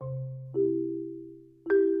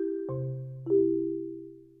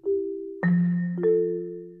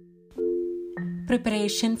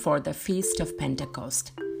Preparation for the Feast of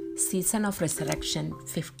Pentecost, Season of Resurrection,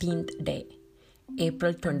 15th day,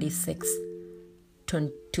 April 26,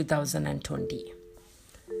 2020.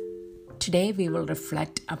 Today we will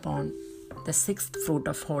reflect upon the sixth fruit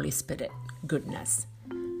of Holy Spirit, goodness.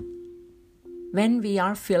 When we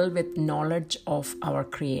are filled with knowledge of our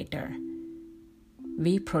Creator,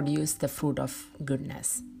 we produce the fruit of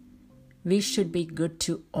goodness. We should be good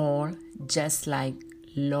to all, just like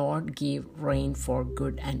Lord give rain for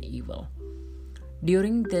good and evil.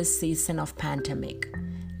 During this season of pandemic,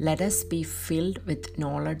 let us be filled with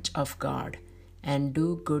knowledge of God and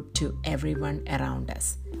do good to everyone around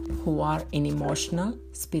us who are in emotional,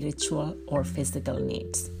 spiritual, or physical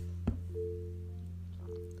needs.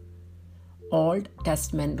 Old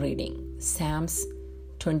Testament reading, Psalms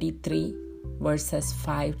 23, verses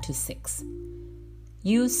 5 to 6.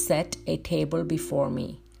 You set a table before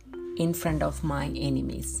me in front of my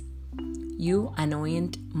enemies. You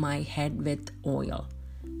anoint my head with oil.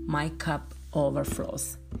 My cup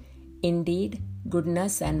overflows. Indeed,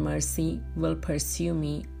 goodness and mercy will pursue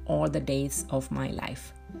me all the days of my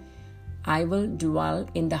life. I will dwell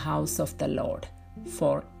in the house of the Lord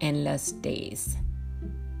for endless days.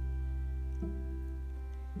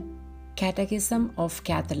 Catechism of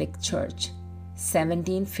Catholic Church,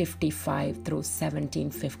 1755 through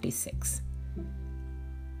 1756.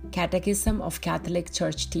 Catechism of Catholic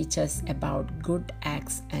Church teaches about good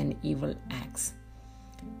acts and evil acts.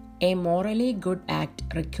 A morally good act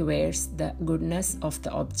requires the goodness of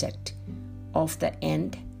the object, of the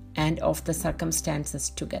end, and of the circumstances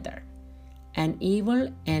together. An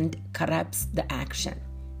evil end corrupts the action,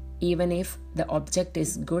 even if the object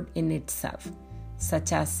is good in itself,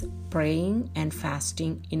 such as praying and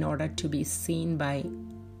fasting in order to be seen by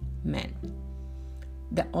men.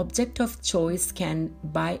 The object of choice can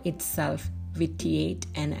by itself vitiate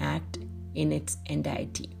an act in its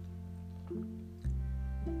entirety.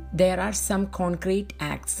 There are some concrete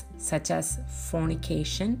acts, such as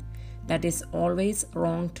fornication, that is always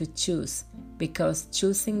wrong to choose because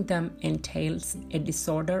choosing them entails a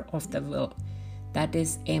disorder of the will, that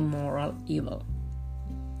is a moral evil.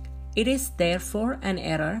 It is therefore an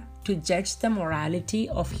error to judge the morality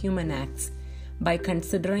of human acts by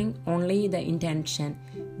considering only the intention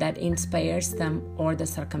that inspires them or the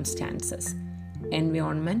circumstances,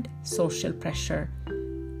 environment, social pressure,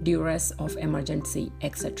 duress of emergency,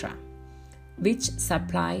 etc., which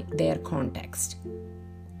supply their context.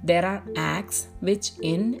 There are acts which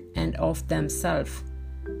in and of themselves,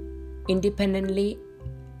 independently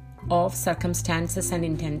of circumstances and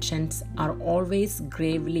intentions, are always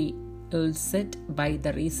gravely illicit by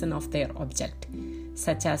the reason of their object,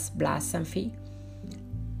 such as blasphemy,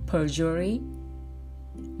 perjury,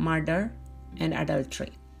 murder, and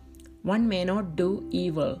adultery. One may not do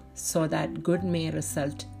evil so that good may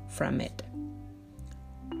result from it.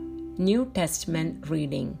 New Testament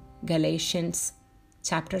reading, Galatians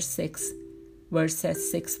chapter 6,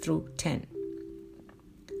 verses 6 through 10.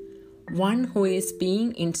 One who is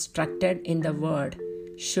being instructed in the word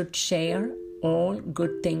should share all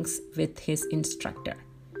good things with his instructor.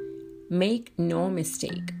 Make no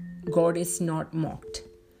mistake, God is not mocked.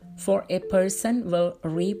 For a person will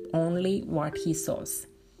reap only what he sows,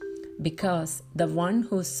 because the one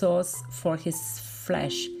who sows for his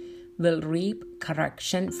flesh will reap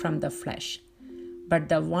correction from the flesh, but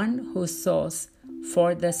the one who sows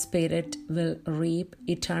for the Spirit will reap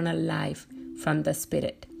eternal life from the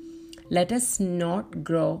Spirit. Let us not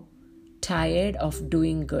grow tired of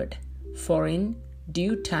doing good, for in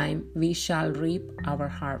due time we shall reap our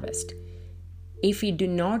harvest, if we do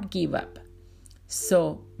not give up.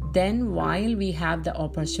 So then, while we have the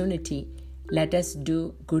opportunity, let us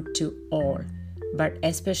do good to all, but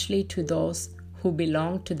especially to those who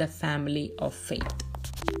belong to the family of faith.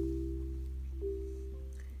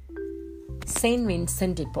 Saint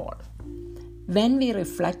Vincent de Paul. When we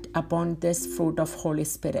reflect upon this fruit of Holy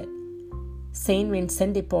Spirit, Saint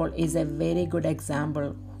Vincent de Paul is a very good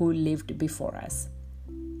example who lived before us.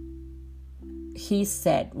 He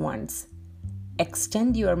said once,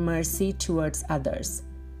 "Extend your mercy towards others,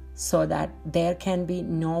 so that there can be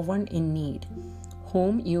no one in need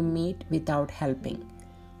whom you meet without helping.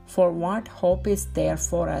 For what hope is there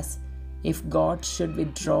for us if God should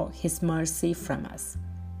withdraw his mercy from us?"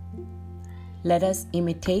 Let us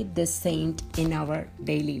imitate this saint in our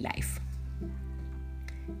daily life.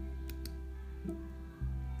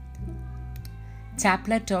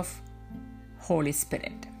 Chaplet of Holy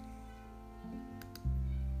Spirit.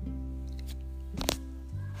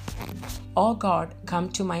 O God, come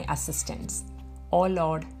to my assistance. O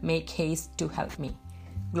Lord, make haste to help me.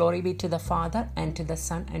 Glory be to the Father, and to the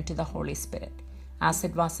Son, and to the Holy Spirit, as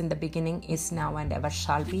it was in the beginning, is now, and ever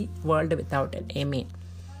shall be, world without end. Amen.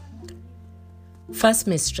 First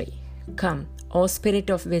mystery. Come, O Spirit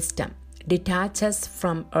of wisdom, detach us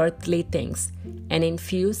from earthly things and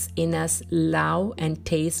infuse in us love and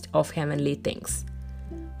taste of heavenly things.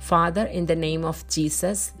 Father, in the name of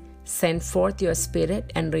Jesus, send forth your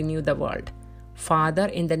Spirit and renew the world. Father,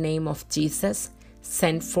 in the name of Jesus,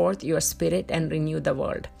 send forth your Spirit and renew the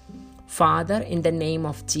world. Father, in the name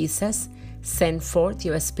of Jesus, send forth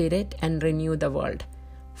your Spirit and renew the world.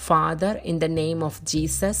 Father, in the name of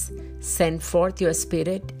Jesus, send forth your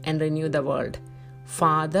Spirit and renew the world.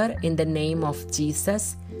 Father, in the name of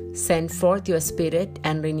Jesus, send forth your Spirit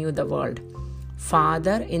and renew the world.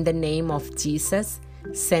 Father, in the name of Jesus,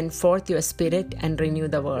 send forth your Spirit and renew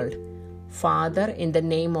the world. Father, in the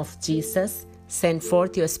name of Jesus, send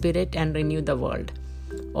forth your Spirit and renew the world.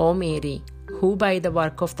 O Mary, who by the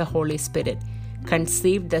work of the Holy Spirit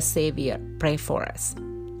conceived the Savior, pray for us.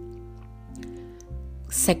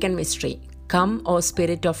 Second mystery. Come, O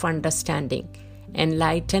Spirit of understanding,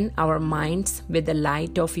 enlighten our minds with the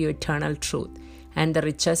light of your eternal truth and the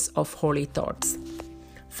riches of holy thoughts.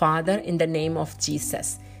 Father, in the name of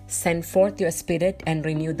Jesus, send forth your Spirit and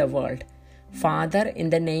renew the world. Father, in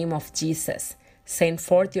the name of Jesus, send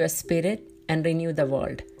forth your Spirit and renew the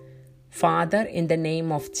world. Father, in the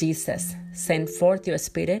name of Jesus, send forth your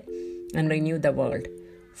Spirit and renew the world.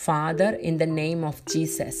 Father, in the name of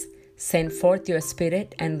Jesus, send forth your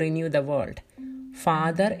Spirit and renew the world.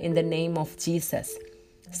 Father, in the name of Jesus,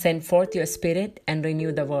 send forth your Spirit and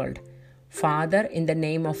renew the world. Father, in the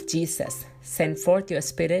name of Jesus, send forth your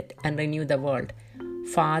Spirit and renew the world.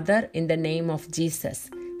 Father, in the name of Jesus,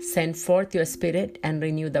 send forth your Spirit and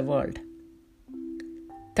renew the world.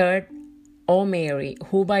 Third, O Mary,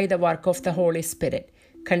 who by the work of the Holy Spirit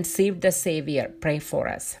conceived the Savior, pray for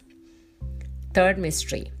us. Third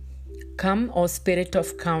mystery. Come, O Spirit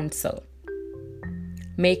of counsel,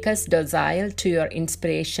 make us docile to your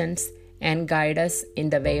inspirations and guide us in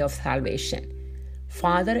the way of salvation.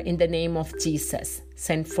 Father, in the name of Jesus,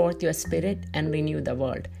 send forth your Spirit and renew the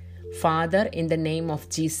world. Father, in the name of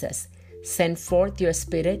Jesus, send forth your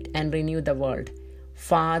Spirit and renew the world.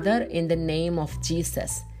 Father, in the name of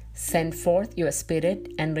Jesus, send forth your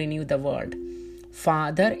Spirit and renew the world.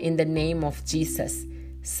 Father, in the name of Jesus,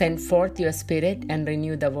 send forth your Spirit and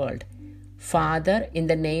renew the world. Father, in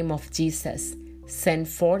the name of Jesus, send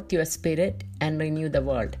forth your Spirit and renew the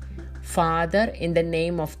world. Father, in the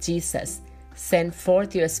name of Jesus, send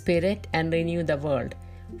forth your Spirit and renew the world.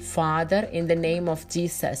 Father, in the name of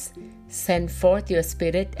Jesus, send forth your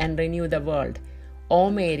Spirit and renew the world. O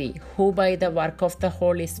Mary, who by the work of the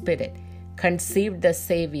Holy Spirit conceived the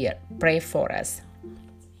Savior, pray for us.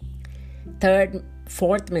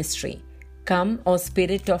 Fourth mystery. Come, O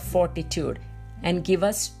Spirit of fortitude, and give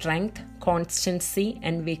us strength, constancy,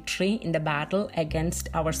 and victory in the battle against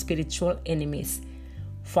our spiritual enemies.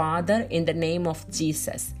 Father, in the name of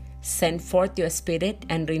Jesus, send forth your Spirit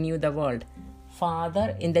and renew the world.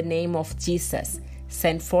 Father, in the name of Jesus,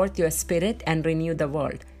 send forth your Spirit and renew the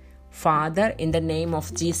world. Father, in the name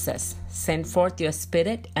of Jesus, send forth your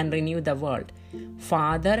Spirit and renew the world.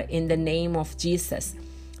 Father, in the name of Jesus,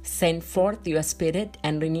 send forth your Spirit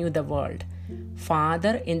and renew the world.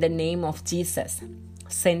 Father, in the name of Jesus,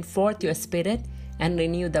 send forth your Spirit and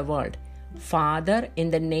renew the world. Father, in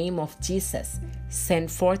the name of Jesus,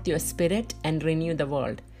 send forth your Spirit and renew the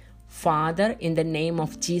world. Father, in the name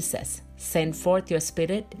of Jesus, send forth your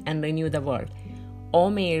Spirit and renew the world. O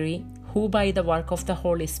Mary, who by the work of the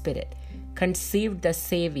Holy Spirit conceived the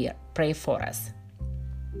Savior, pray for us.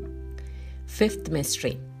 Fifth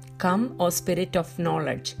mystery. Come, O Spirit of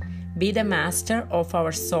knowledge, be the master of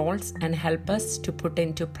our souls and help us to put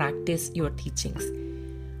into practice your teachings.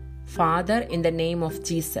 Father, in the name of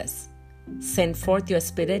Jesus, send forth your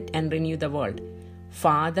Spirit and renew the world.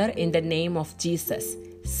 Father, in the name of Jesus,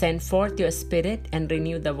 send forth your Spirit and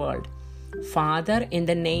renew the world. Father, in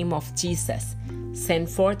the name of Jesus, send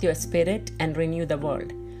forth your Spirit and renew the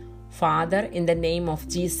world. Father, in the name of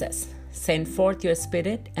Jesus, send forth your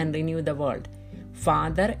Spirit and renew the world.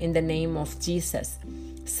 Father, in the name of Jesus,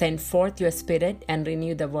 send forth your Spirit and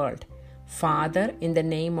renew the world. Father, in the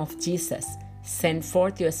name of Jesus, send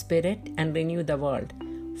forth your Spirit and renew the world.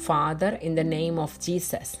 Father, in the name of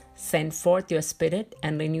Jesus, send forth your Spirit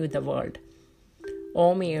and renew the world.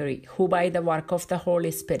 O Mary, who by the work of the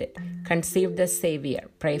Holy Spirit conceived the Savior,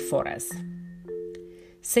 pray for us.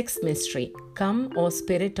 Sixth mystery. Come, O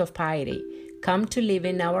Spirit of piety, come to live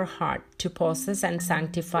in our heart, to possess and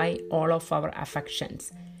sanctify all of our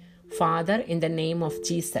affections. Father, in the name of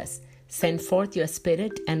Jesus, send forth your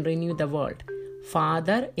Spirit and renew the world.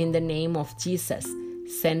 Father, in the name of Jesus,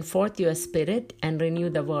 send forth your Spirit and renew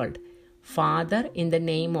the world. Father, in the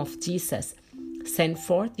name of Jesus, send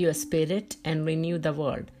forth your Spirit and renew the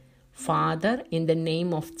world. Father, in the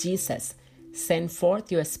name of Jesus, send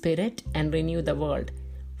forth your Spirit and renew the world.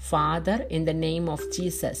 Father, in the name of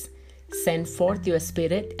Jesus, send forth your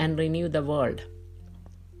Spirit and renew the world.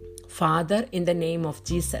 Father, in the name of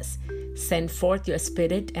Jesus, send forth your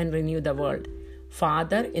Spirit and renew the world.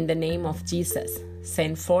 Father, in the name of Jesus,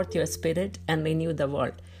 send forth your Spirit and renew the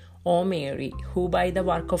world. O Mary, who by the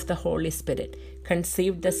work of the Holy Spirit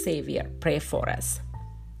conceived the Savior, pray for us.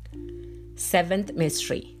 Seventh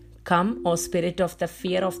mystery. Come, O Spirit of the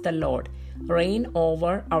fear of the Lord, reign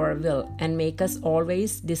over our will and make us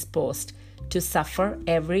always disposed to suffer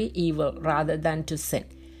every evil rather than to sin.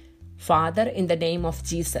 Father, in the name of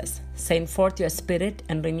Jesus, send forth your Spirit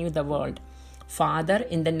and renew the world. Father,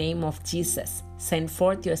 in the name of Jesus, send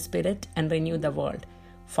forth your Spirit and renew the world.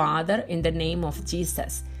 Father, in the name of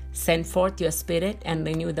Jesus, send forth your Spirit and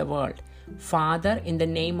renew the world. Father, in the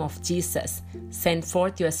name of Jesus, send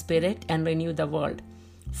forth your Spirit and renew the world.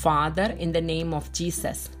 Father, in the name of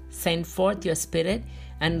Jesus, send forth your Spirit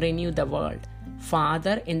and renew the world.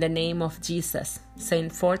 Father, in the name of Jesus,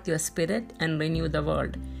 send forth your Spirit and renew the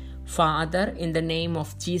world. Father, in the name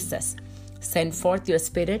of Jesus, send forth your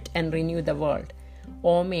Spirit and renew the world.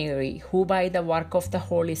 O Mary, who by the work of the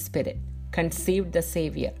Holy Spirit conceived the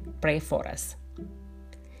Savior, pray for us.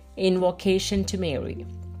 Invocation to Mary.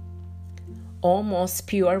 O most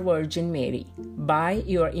pure Virgin Mary, by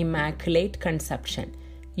your immaculate conception,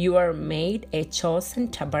 you are made a chosen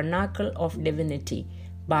tabernacle of divinity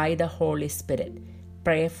by the Holy Spirit.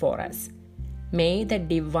 Pray for us. May the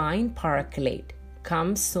divine Paraclete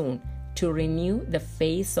come soon to renew the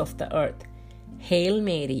face of the earth. Hail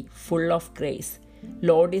Mary, full of grace,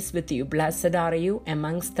 Lord is with you. Blessed are you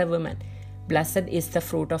amongst the women. Blessed is the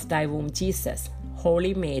fruit of thy womb, Jesus.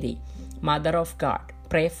 Holy Mary, Mother of God,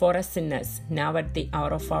 pray for us sinners, now at the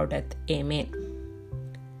hour of our death. Amen.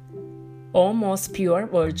 O most pure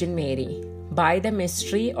Virgin Mary, by the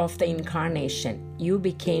mystery of the Incarnation, you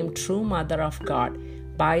became true Mother of God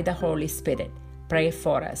by the Holy Spirit. Pray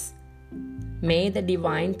for us. May the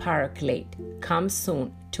divine Paraclete come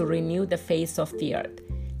soon to renew the face of the earth.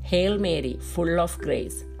 Hail Mary, full of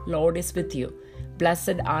grace, Lord is with you.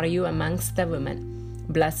 Blessed are you amongst the women.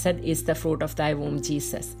 Blessed is the fruit of thy womb,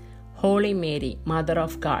 Jesus. Holy Mary, Mother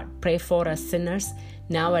of God, pray for us sinners,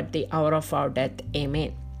 now at the hour of our death.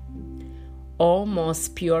 Amen. O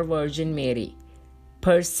most pure Virgin Mary,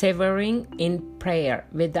 persevering in prayer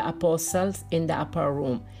with the apostles in the upper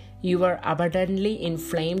room, you were abundantly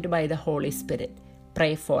inflamed by the Holy Spirit.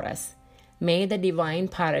 Pray for us. May the divine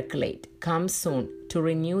Paraclete come soon to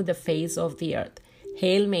renew the face of the earth.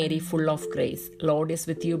 Hail Mary, full of grace, Lord is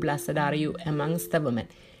with you. Blessed are you amongst the women.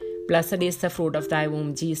 Blessed is the fruit of thy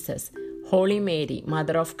womb, Jesus. Holy Mary,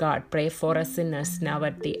 Mother of God, pray for us sinners, now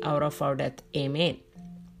at the hour of our death. Amen.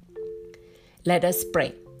 Let us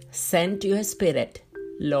pray. Send your Spirit,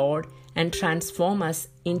 Lord, and transform us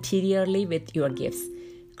interiorly with your gifts.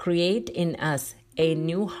 Create in us a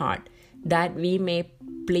new heart, that we may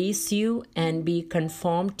please you and be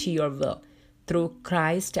conformed to your will. Through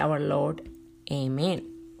Christ our Lord. Amen.